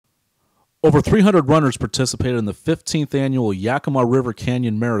Over 300 runners participated in the 15th annual Yakima River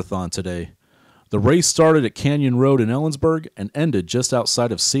Canyon Marathon today. The race started at Canyon Road in Ellensburg and ended just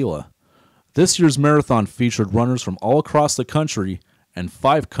outside of Sela. This year's marathon featured runners from all across the country, and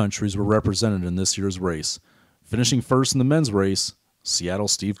 5 countries were represented in this year's race. Finishing first in the men's race, Seattle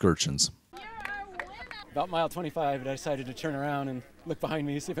Steve Gerchens. About mile 25, I decided to turn around and look behind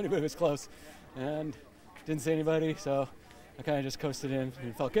me, see if anybody was close, and didn't see anybody, so I kind of just coasted in and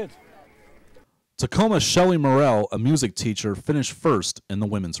it felt good. Tacoma's Shelley Morrell, a music teacher, finished first in the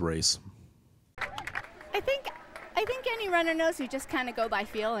women's race. I think any runner knows you just kind of go by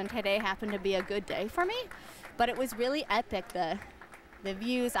feel, and today happened to be a good day for me. But it was really epic, the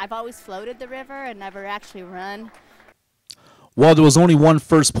views. I've always floated the river and never actually run. While there was only one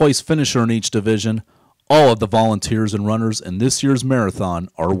first-place finisher in each division, all of the volunteers and runners in this year's marathon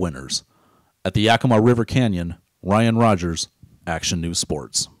are winners. At the Yakima River Canyon, Ryan Rogers, Action News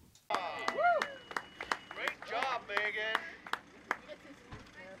Sports. Great job, Megan.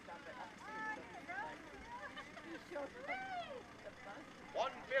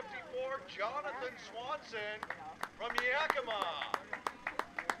 154, Jonathan Swanson from Yakima.